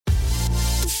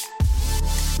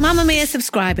Mamma Mia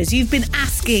subscribers, you've been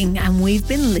asking and we've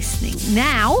been listening.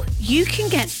 Now you can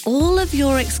get all of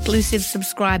your exclusive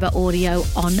subscriber audio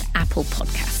on Apple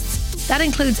Podcasts. That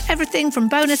includes everything from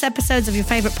bonus episodes of your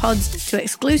favourite pods to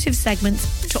exclusive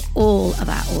segments to all of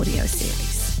our audio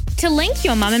series. To link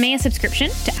your Mamma Mia subscription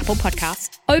to Apple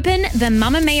Podcasts, open the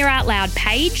Mamma Mia Out Loud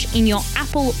page in your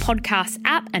Apple Podcasts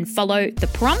app and follow the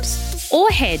prompts, or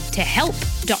head to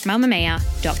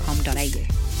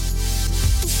help.mammamia.com.au.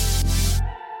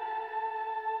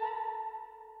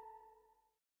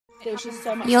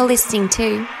 You're listening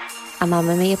to a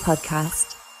Mamma Mia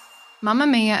podcast. Mamma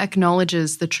Mia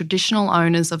acknowledges the traditional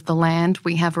owners of the land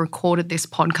we have recorded this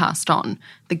podcast on,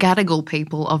 the Gadigal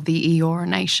people of the Eora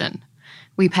Nation.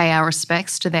 We pay our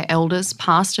respects to their elders,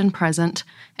 past and present,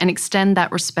 and extend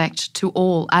that respect to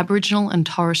all Aboriginal and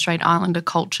Torres Strait Islander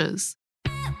cultures.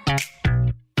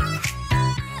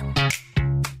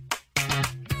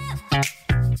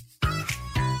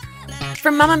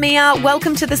 From Mamma Mia,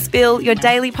 welcome to The Spill, your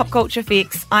daily pop culture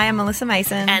fix. I am Melissa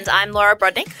Mason. And I'm Laura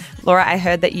Brodnick. Laura, I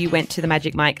heard that you went to the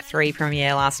Magic Mike 3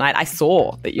 premiere last night. I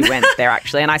saw that you went there,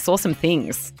 actually, and I saw some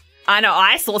things. I know,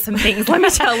 I saw some things. Let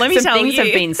me tell some you. Things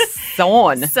have been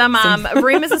sawn. Some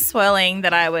rumours are swirling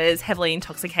that I was heavily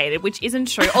intoxicated, which isn't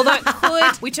true. Although it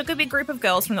could. We took a big group of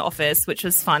girls from the office, which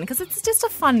was fun because it's just a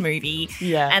fun movie.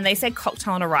 Yeah. And they said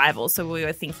cocktail on arrival, so we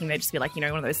were thinking they'd just be like, one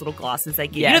of those little glasses they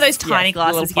give. Yes, you know those tiny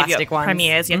glasses little you give plastic your ones.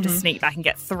 premieres? You have to sneak back and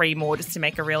get 3 more just to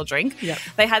make a real drink. Yep.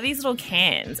 They had these little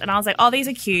cans, and I was like, oh, these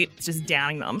are cute, just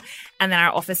downing them. And then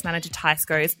our office manager, Tice,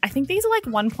 goes, I think these are like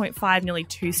 1.5, nearly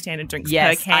 2 standard drinks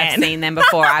per can. I've seen them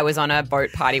before. I was on a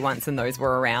boat party once and those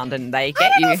were around and they get you. I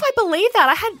don't know if I believe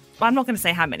that. I'm not going to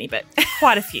say how many, but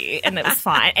quite a few, and it was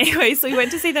fine. Anyway, so we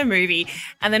went to see the movie,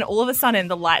 and then all of a sudden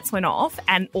the lights went off,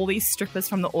 and all these strippers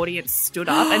from the audience stood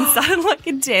up and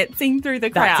started dancing through the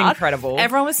crowd. That's incredible.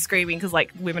 Everyone was screaming because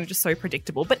women are just so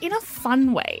predictable, but in a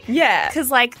fun way. Yeah.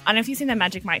 Because I don't know if you've seen the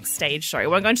Magic Mike stage show.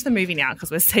 We're going to the movie now because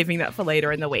we're saving that for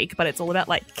later in the week, but it's all about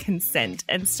consent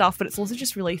and stuff, but it's also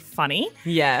just really funny.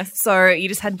 Yes. So you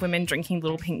just had women drinking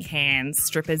little pink cans,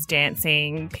 strippers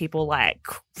dancing, people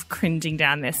cringing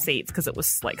down their seats because it was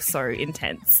so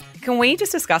intense. Can we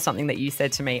just discuss something that you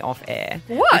said to me off air?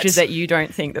 What? Which is that you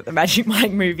don't think that the Magic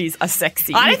Mike movies are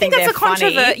sexy. I don't think that's a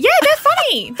controversy. Yeah, they're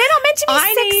funny. They're not meant to be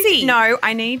sexy.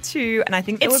 I need to, and I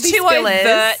think there would be too spillers.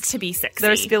 overt to be sexy.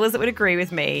 There are spillers that would agree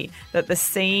with me that the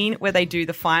scene where they do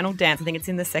the final dance, I think it's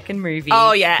in the second movie.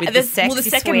 Oh, yeah. With the sexy the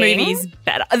second swing movie is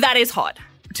better. That is hot.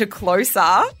 To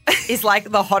Closer is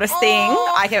the hottest thing.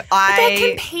 But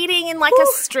they're competing in a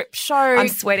strip show. I'm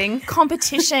sweating.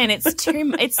 Competition. It's too. I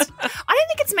don't think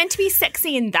it's meant to be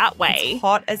sexy in that way. It's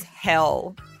hot as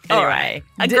hell. All right.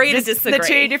 Agree to disagree. The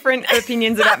 2 different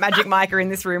opinions about Magic Mike are in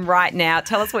this room right now.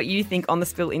 Tell us what you think on the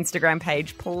Spill Instagram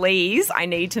page, please. I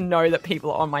need to know that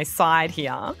people are on my side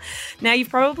here. Now, you've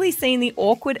probably seen the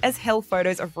awkward as hell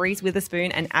photos of Reese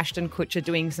Witherspoon and Ashton Kutcher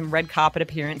doing some red carpet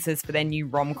appearances for their new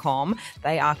rom-com.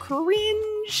 They are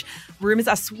cringe. Rumours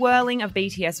are swirling of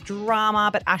BTS drama,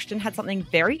 but Ashton had something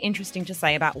very interesting to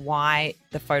say about why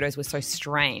the photos were so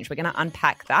strange. We're going to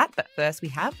unpack that, but first we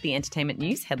have the entertainment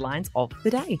news headlines of the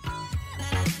day.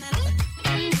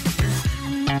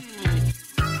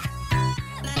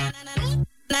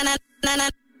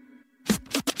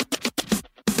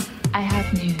 I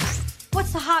have news.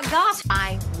 What's the hot gossip?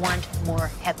 I want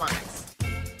more headlines.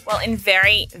 Well, in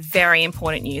very, very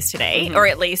important news today, or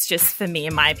at least just for me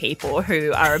and my people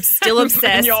who are still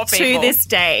obsessed to this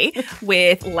day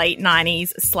with late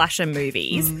 90s slasher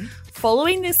movies.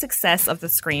 Following the success of the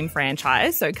Scream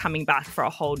franchise, so coming back for a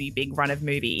whole new big run of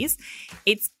movies,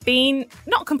 it's been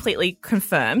not completely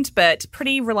confirmed, but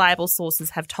pretty reliable sources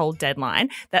have told Deadline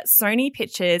that Sony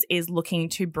Pictures is looking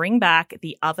to bring back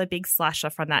the other big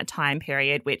slasher from that time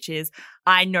period, which is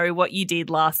I Know What You Did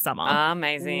Last Summer.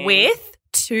 Amazing. With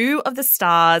 2 of the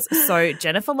stars, so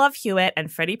Jennifer Love Hewitt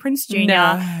and Freddie Prinze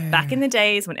Jr., back in the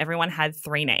days when everyone had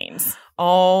 3 names.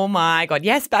 Oh my God.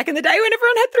 Yes, back in the day when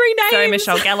everyone had 3 names. So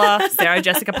Michelle Gellar, Sarah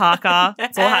Jessica Parker.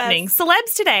 It's all happening.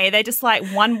 Celebs today, they're just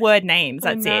one-word names.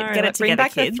 That's it. Get it together, bring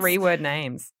back kids. the 3-word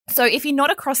names. So if you're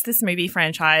not across this movie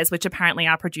franchise, which apparently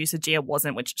our producer Gia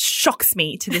wasn't, which shocks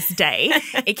me to this day,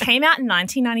 it came out in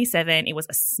 1997. It was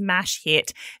a smash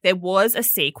hit. There was a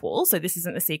sequel. So this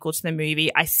isn't the sequel to the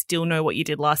movie I Still Know What You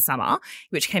Did Last Summer,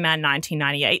 which came out in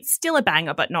 1998. Still a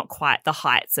banger, but not quite the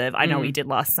heights of I Know What You Did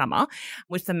Last Summer,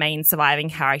 with the main surviving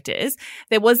characters.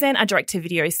 There was then a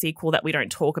direct-to-video sequel that we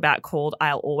don't talk about called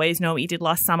I'll Always Know What You Did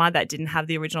Last Summer that didn't have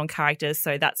the original characters,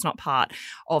 so that's not part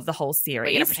of the whole series.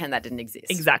 We're going to pretend that didn't exist.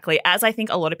 Exactly. exactly. As I think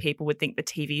a lot of people would think the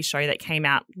TV show that came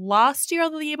out last year or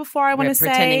the year before, I want to say.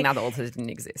 Pretending that also didn't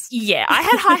exist. Yeah, I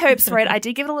had high hopes for it. I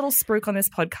did give it a little spruik on this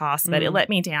podcast, but it let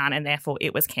me down and therefore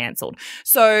it was cancelled.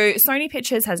 So Sony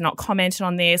Pictures has not commented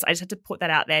on this. I just had to put that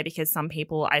out there because some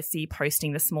people I see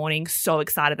posting this morning so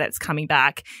excited that it's coming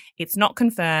back. It's not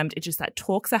confirmed. It's just that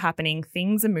talks are happening,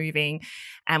 things are moving,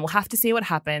 and we'll have to see what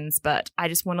happens. But I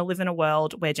just want to live in a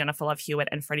world where Jennifer Love Hewitt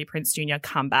and Freddie Prinze Jr.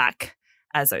 come back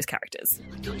as those characters.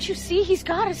 Don't you see? He's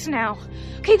got us now.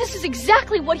 Okay, this is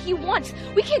exactly what he wants.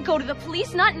 We can't go to the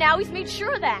police, not now. He's made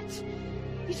sure of that.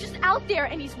 He's just out there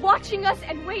and he's watching us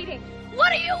and waiting.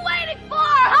 What are you waiting for,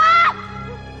 huh?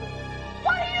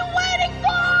 What are you waiting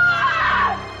for?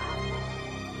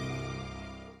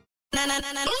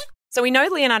 So we know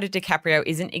Leonardo DiCaprio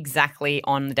isn't exactly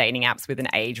on the dating apps with an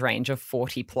age range of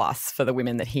 40 plus for the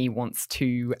women that he wants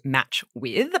to match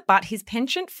with, but his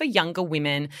penchant for younger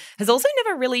women has also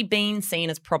never really been seen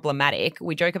as problematic.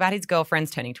 We joke about his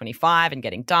girlfriends turning 25 and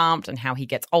getting dumped and how he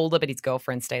gets older but his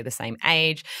girlfriends stay the same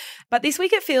age. But this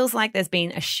week it feels like there's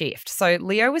been a shift. So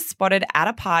Leo was spotted at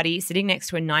a party sitting next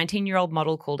to a 19-year-old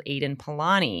model called Eden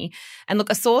Polani. And look,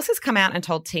 a source has come out and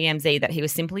told TMZ that he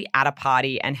was simply at a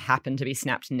party and happened to be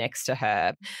snapped next to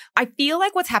her. I feel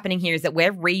like what's happening here is that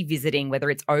we're revisiting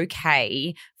whether it's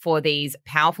okay for these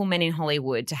powerful men in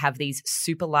Hollywood to have these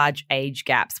super large age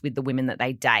gaps with the women that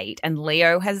they date. And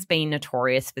Leo has been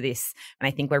notorious for this. And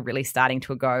I think we're really starting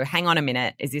to go, hang on a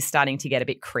minute, is this starting to get a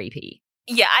bit creepy?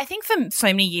 Yeah, I think for so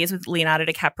many years with Leonardo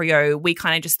DiCaprio, we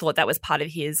kind of just thought that was part of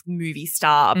his movie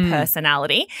star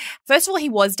personality. First of all, he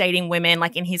was dating women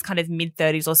like in his kind of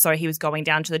mid-30s or so. He was going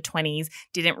down to the 20s,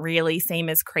 didn't really seem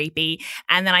as creepy.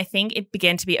 And then I think it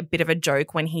began to be a bit of a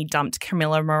joke when he dumped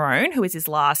Camilla Morrone, who is his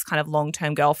last kind of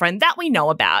long-term girlfriend that we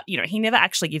know about. You know, he never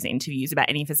actually gives interviews about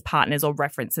any of his partners or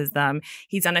references them.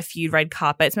 He's done a few red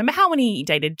carpets. Remember how when he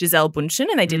dated Giselle Bundchen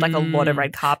and they did like a lot of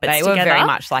red carpets together? They were very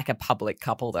much like a public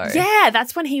couple though. Yeah,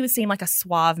 that's when he was seen like a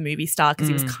suave movie star because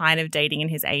he was kind of dating in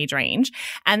his age range.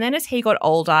 And then as he got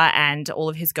older and all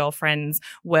of his girlfriends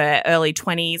were early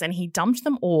 20s and he dumped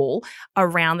them all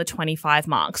around the 25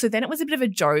 mark. So then it was a bit of a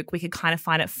joke. We could kind of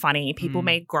find it funny. People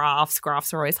made graphs.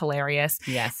 Graphs are always hilarious.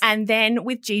 Yes. And then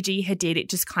with Gigi Hadid, it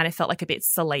just kind of felt like a bit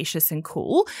salacious and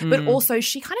cool. But also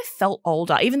she kind of felt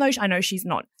older, even though I know she's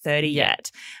not 30 yet.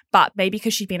 But maybe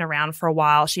because she'd been around for a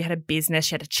while, she had a business,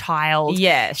 she had a child.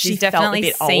 Yeah, she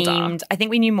definitely felt a bit older. I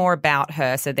think we knew more about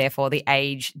her, so therefore the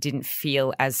age didn't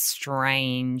feel as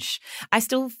strange. I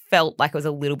still felt like it was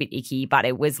a little bit icky, but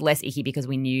it was less icky because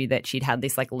we knew that she'd had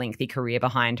this like lengthy career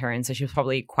behind her, and so she was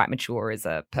probably quite mature as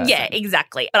a person. Yeah,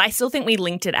 exactly. But I still think we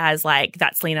linked it as like,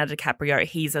 that's Leonardo DiCaprio.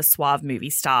 He's a suave movie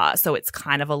star, so it's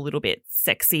kind of a little bit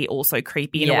sexy, also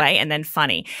creepy in a way, and then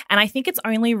funny. And I think it's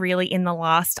only really in the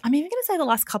last, I'm even going to say the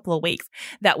last couple of weeks,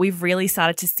 that we've really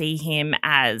started to see him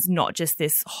as not just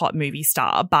this hot movie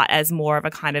star, but as more of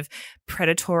a kind of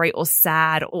predatory or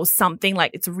sad or something.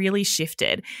 Like it's really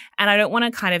shifted. And I don't want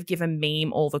to kind of give a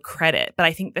meme all the credit, but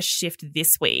I think the shift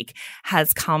this week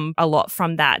has come a lot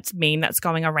from that meme that's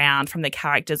going around from the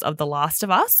characters of The Last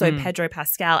of Us. So Pedro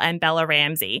Pascal and Bella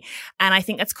Ramsey. And I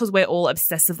think that's because we're all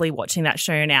obsessively watching that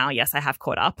show now. Yes, I have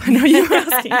caught up. I know you were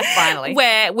asking. Finally.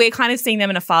 Where we're kind of seeing them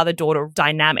in a father-daughter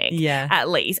dynamic, Yeah. at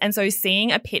least. And so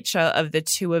seeing a picture of the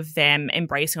two of them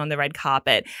embracing on the red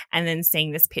carpet and then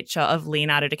seeing this picture of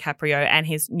Leonardo DiCaprio and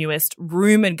his newest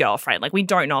rumoured girlfriend, like we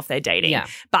don't know if they're dating,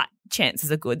 but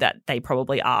chances are good that they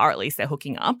probably are, or at least they're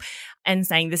hooking up, and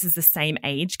saying this is the same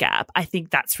age gap. I think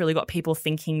that's really got people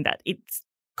thinking that it's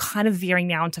kind of veering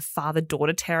now into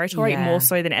father-daughter territory more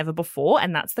so than ever before,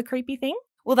 and that's the creepy thing.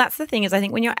 Well, that's the thing is I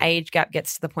think when your age gap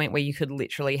gets to the point where you could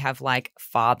literally have like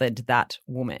fathered that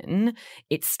woman,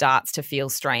 it starts to feel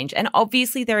strange. And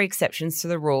obviously there are exceptions to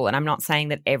the rule. And I'm not saying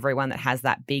that everyone that has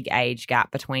that big age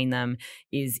gap between them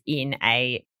is in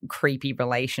a creepy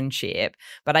relationship.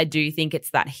 But I do think it's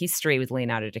that history with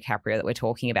Leonardo DiCaprio that we're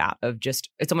talking about of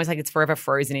just, it's almost like it's forever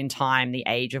frozen in time, the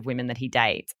age of women that he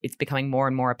dates. It's becoming more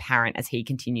and more apparent as he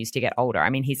continues to get older.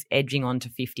 I mean, he's edging on to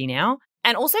 50 now.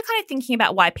 And also kind of thinking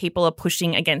about why people are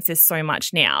pushing against this so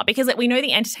much now, because we know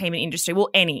the entertainment industry, well,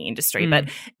 any industry, but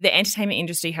the entertainment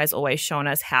industry has always shown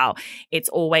us how it's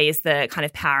always the kind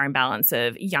of power imbalance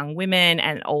of young women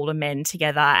and older men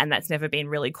together, and that's never been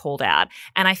really called out.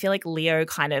 And I feel like Leo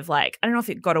kind of like, I don't know if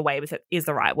it got away with it is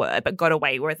the right word, but got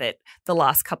away with it the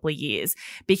last couple of years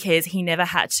because he never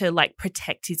had to like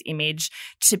protect his image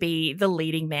to be the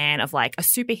leading man of like a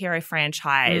superhero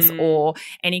franchise or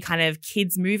any kind of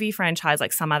kids movie franchise franchise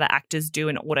like some other actors do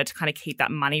in order to kind of keep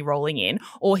that money rolling in,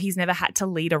 or he's never had to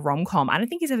lead a rom-com. I don't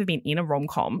think he's ever been in a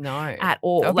rom-com at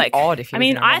all. That would be odd if he was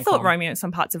in a I thought rom-com.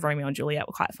 some parts of Romeo and Juliet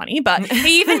were quite funny, but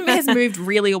he even has moved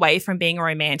really away from being a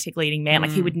romantic leading man.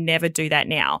 Like he would never do that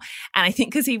now. And I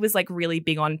think because he was like really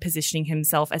big on positioning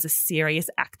himself as a serious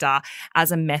actor,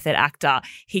 as a method actor,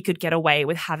 he could get away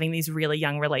with having these really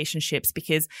young relationships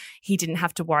because he didn't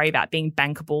have to worry about being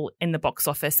bankable in the box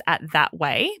office at that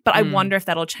way. But I wonder if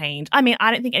that'll change. I mean,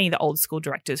 I don't think any of the old school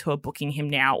directors who are booking him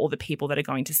now or the people that are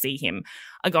going to see him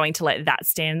are going to let that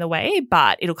stand in the way,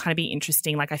 but it'll kind of be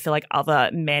interesting. Like I feel like other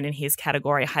men in his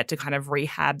category had to kind of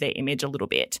rehab their image a little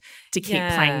bit to keep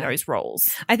playing those roles.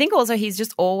 I think also he's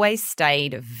just always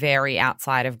stayed very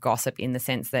outside of gossip in the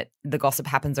sense that the gossip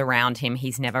happens around him.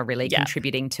 He's never really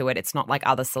contributing to it. It's not like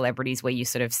other celebrities where you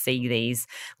sort of see these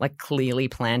like clearly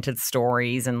planted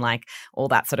stories and like all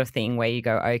that sort of thing where you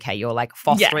go, okay, you're like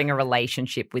fostering a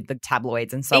relationship with the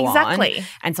tabloids and so on. Exactly.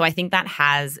 And so I think that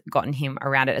has gotten him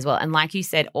around it as well. And like you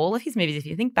said, all of his movies, if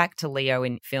you think back to Leo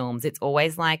in films, it's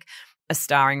always like a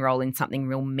starring role in something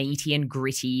real meaty and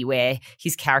gritty where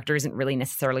his character isn't really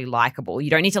necessarily likable. You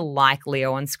don't need to like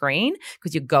Leo on screen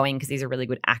because you're going because he's a really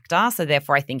good actor. So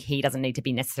therefore, I think he doesn't need to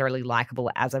be necessarily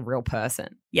likable as a real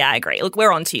person. Yeah, I agree. Look,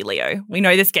 we're on to you, Leo. We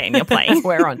know this game you're playing.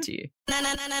 We're on to you.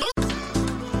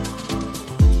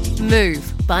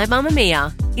 Move by Mamma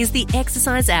Mia is the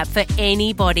exercise app for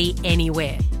anybody,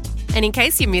 anywhere. And in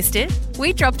case you missed it,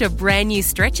 we dropped a brand new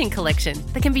stretching collection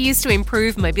that can be used to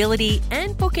improve mobility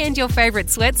and bookend your favourite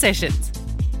sweat sessions.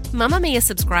 Mamma Mia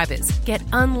subscribers get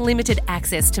unlimited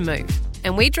access to Move,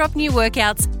 and we drop new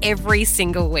workouts every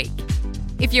single week.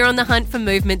 If you're on the hunt for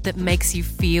movement that makes you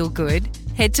feel good,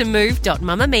 head to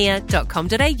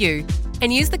move.mamamia.com.au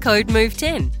and use the code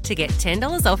MOVE10 to get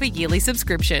 $10 off a yearly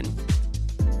subscription.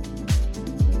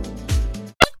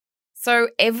 So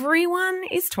everyone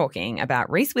is talking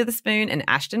about Reese Witherspoon and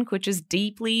Ashton Kutcher's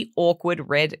deeply awkward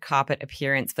red carpet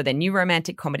appearance for their new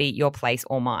romantic comedy, Your Place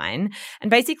or Mine. And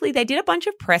basically they did a bunch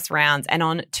of press rounds, and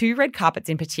on 2 red carpets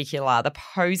in particular, the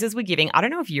posers were giving, I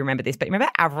don't know if you remember this, but you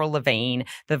remember Avril Lavigne,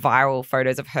 the viral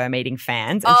photos of her meeting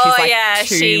fans? And she's like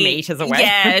 2 meters away.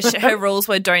 Yeah, her rules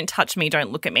were don't touch me,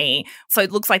 don't look at me. So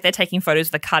it looks like they're taking photos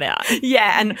of the cutout.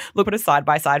 Yeah, and we'll put a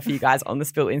side-by-side for you guys on the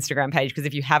Spill Instagram page because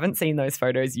if you haven't seen those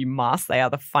photos, you must. They are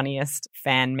the funniest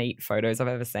fan meet photos I've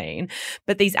ever seen.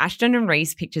 But these Ashton and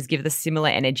Reese pictures give the similar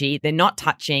energy. They're not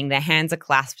touching. Their hands are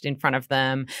clasped in front of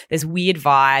them. There's weird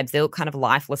vibes. They look kind of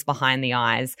lifeless behind the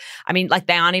eyes. I mean, like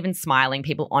they aren't even smiling.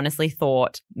 People honestly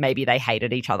thought maybe they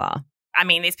hated each other. I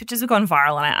mean, these pictures have gone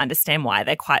viral and I understand why.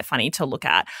 They're quite funny to look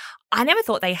at. I never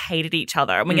thought they hated each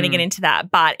other, and we're going to get into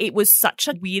that, but it was such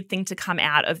a weird thing to come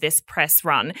out of this press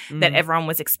run that everyone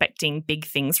was expecting big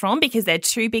things from because they're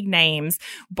 2 big names.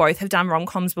 Both have done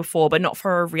rom-coms before, but not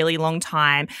for a really long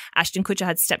time. Ashton Kutcher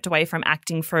had stepped away from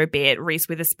acting for a bit. Reese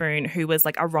Witherspoon, who was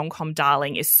like a rom-com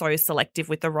darling, is so selective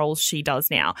with the roles she does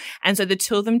now. And so the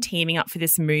 2 of them teaming up for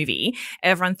this movie,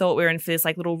 everyone thought we were in for this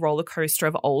like little roller coaster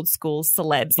of old school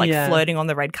celebs like flirting on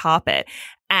the red carpet.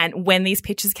 And when these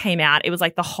pictures came out, it was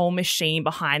like the whole machine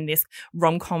behind this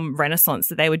rom-com renaissance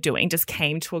that they were doing just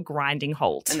came to a grinding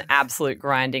halt. An absolute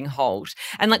grinding halt.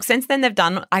 And like since then they've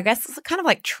done, I guess it's kind of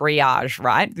like triage,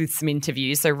 right, with some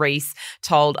interviews. So Reese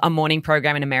told a morning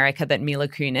program in America that Mila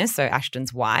Kunis, so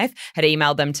Ashton's wife, had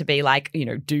emailed them to be like, you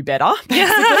know, do better,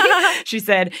 basically. She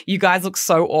said, you guys look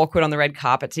so awkward on the red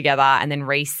carpet together. And then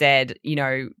Reese said, you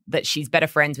know, that she's better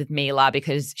friends with Mila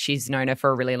because she's known her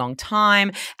for a really long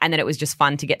time, and that it was just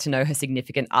fun to get to know her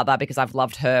significant other because I've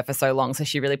loved her for so long. So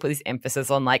she really put this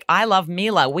emphasis on like, I love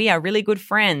Mila. We are really good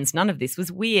friends. None of this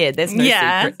was weird. There's no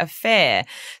secret affair.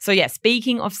 So yeah,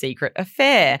 speaking of secret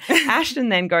affair, Ashton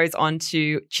then goes on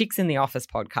to Chicks in the Office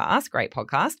podcast, great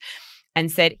podcast,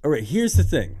 and said, all right, here's the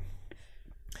thing.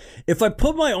 If I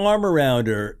put my arm around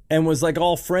her and was like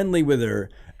all friendly with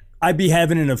her, I'd be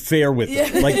having an affair with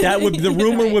her. Like that would, the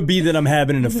rumor would be that I'm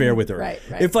having an affair with her. Right.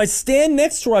 If I stand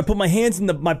next to her, I put my hands in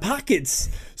my pockets.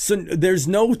 So there's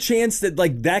no chance that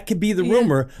like that could be the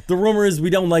rumor. The rumor is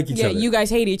we don't like each other. Yeah, you guys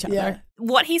hate each other. Yeah.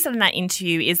 What he said in that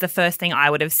interview is the first thing I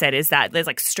would have said is that there's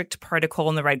like strict protocol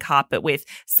on the red carpet with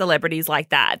celebrities like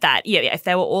that, if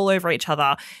they were all over each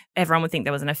other, everyone would think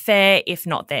there was an affair, if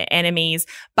not they're enemies.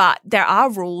 But there are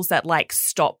rules that like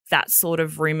stop that sort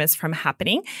of rumors from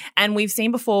happening. And we've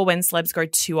seen before when celebs go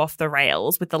too off the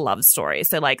rails with the love story.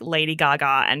 So like Lady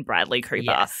Gaga and Bradley Cooper.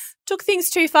 Yes. took things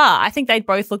too far. I think they'd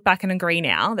both look back and agree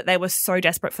now that they were so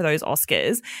desperate for those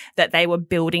Oscars that they were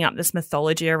building up this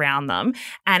mythology around them.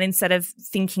 And instead of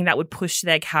thinking that would push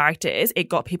their characters, it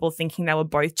got people thinking they were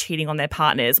both cheating on their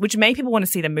partners, which made people want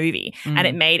to see the movie. And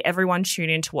it made everyone tune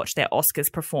in to watch their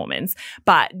Oscars performance.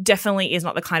 But definitely is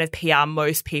not the kind of PR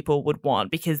most people would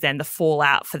want, because then the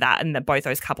fallout for that and both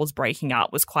those couples breaking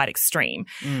up was quite extreme.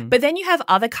 But then you have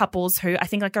other couples who I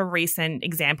think like a recent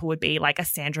example would be like a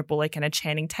Sandra Bullock and a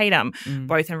Channing Tatum,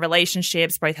 both in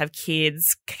relationships, both have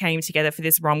kids, came together for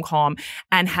this rom-com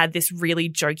and had this really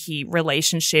jokey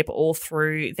relationship all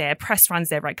through their press runs,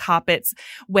 their red carpets,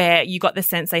 where you got the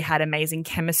sense they had amazing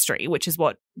chemistry, which is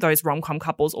what those rom-com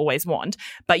couples always want.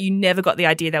 But you never got the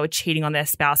idea they were cheating on their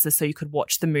spouses so you could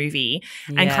watch the movie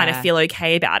and kind of feel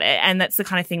okay about it. And that's the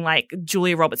kind of thing like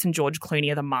Julia Roberts and George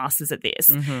Clooney are the masters at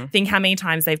this. Think how many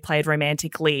times they've played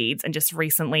romantic leads, and just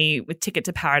recently with Ticket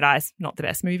to Paradise, not the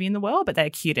best movie in the world, but they're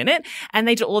cute in it. And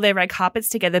they do all their red carpets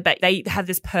together, but they have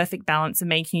this perfect balance of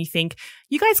making you think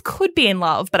you guys could be in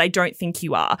love, but I don't think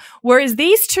you are. Whereas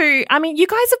these two, I mean, you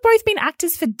guys have both been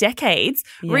actors for decades.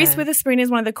 Reese Witherspoon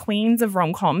is one of the queens of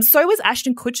rom-coms. So was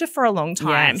Ashton Kutcher for a long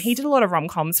time. He did a lot of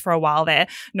rom-coms for a while there.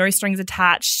 No Strings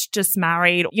Attached, Just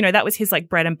Married. You know, that was his like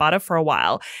bread and butter for a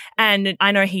while. And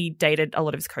I know he dated a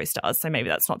lot of his co-stars, so maybe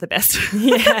that's not the best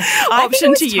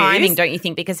option to use. Timing, don't you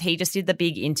think? Because he just did the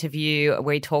big interview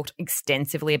where he talked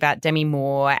extensively about Demi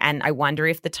Moore, and I wonder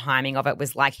if the timing of it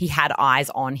was like he had eyes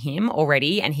on him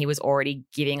already and he was already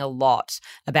giving a lot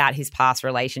about his past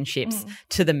relationships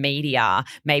to the media.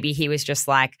 Maybe he was just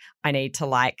like, I need to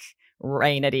like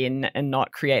rein it in and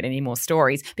not create any more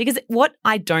stories. Because what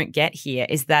I don't get here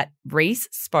is that Reese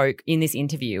spoke in this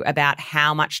interview about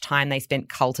how much time they spent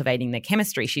cultivating their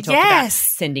chemistry. She talked about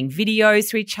sending videos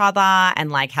to each other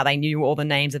and like how they knew all the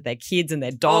names of their kids and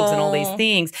their dogs and all these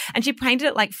things. And she painted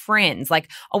it like friends, like,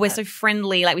 oh, we're so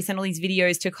friendly. Like we send all these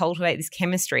videos to cultivate this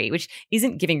chemistry, which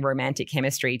isn't giving romantic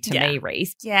chemistry to me,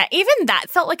 Reese. Yeah, even that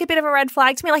felt like a bit of a red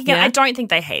flag to me. Like, again, I don't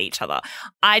think they hate each other.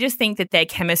 I just think that their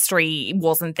chemistry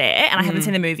wasn't there. And I haven't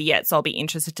seen the movie yet, so I'll be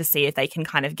interested to see if they can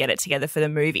kind of get it together for the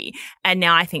movie. And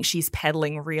now I think she's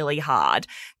peddling really hard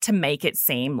to make it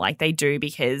seem like they do,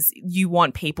 because you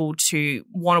want people to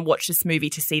want to watch this movie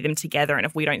to see them together, and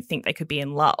if we don't think they could be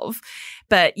in love.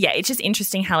 But yeah, it's just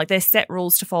interesting how like there's set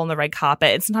rules to follow on the red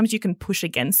carpet, and sometimes you can push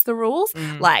against the rules,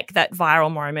 like that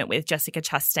viral moment with Jessica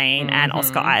Chastain and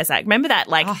Oscar Isaac. Remember that?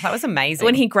 Like, oh, that was amazing.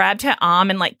 When he grabbed her arm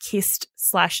and like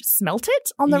kissed/smelt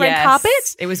it on the red carpet.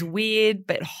 It was weird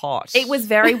but hot. It was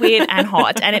very weird and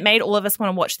hot, and it made all of us want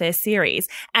to watch their series.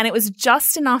 And it was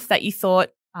just enough that you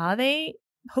thought, are they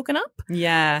hooking up?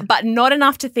 Yeah. But not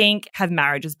enough to think, have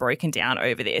marriages broken down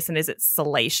over this, and is it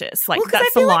salacious? Like, that's I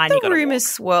feel the line like you got to walk. The rumours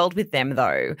swirled with them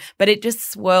though, but it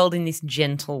just swirled in this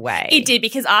gentle way. It did,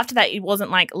 because after that, it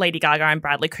wasn't like Lady Gaga and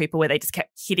Bradley Cooper where they just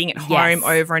kept hitting it home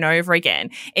over and over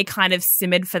again. It kind of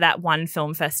simmered for that one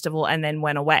film festival and then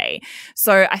went away.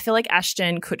 So I feel like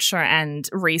Ashton Kutcher and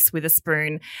Reese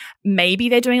Witherspoon, maybe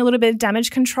they're doing a little bit of damage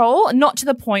control, not to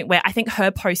the point where I think her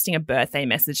posting a birthday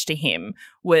message to him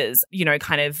was, you know,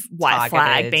 kind of white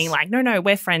flag, being like, no,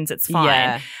 we're friends, it's fine.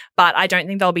 Yeah. But I don't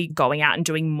think they'll be going out and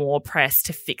doing more press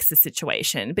to fix the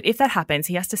situation. But if that happens,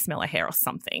 he has to smell a hair or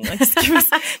something. Like,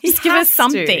 just give us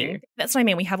something. That's what I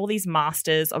mean. We have all these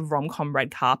masters of rom-com red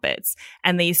carpets,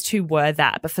 and these two were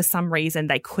that. But for some reason,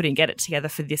 they couldn't get it together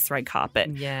for this red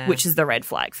carpet, which is the red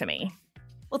flag for me.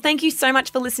 Well, thank you so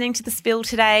much for listening to The Spill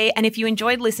today. And if you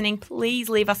enjoyed listening, please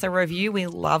leave us a review. We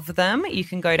love them. You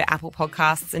can go to Apple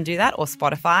Podcasts and do that, or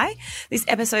Spotify. This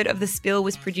episode of The Spill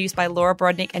was produced by Laura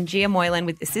Brodnick and Gia Moylan,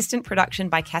 with assistant production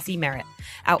by Cassie Merritt.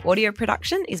 Our audio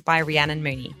production is by Rhiannon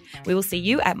Mooney. We will see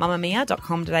you at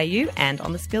mamamia.com.au and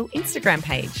on The Spill Instagram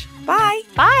page. Bye.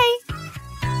 Bye.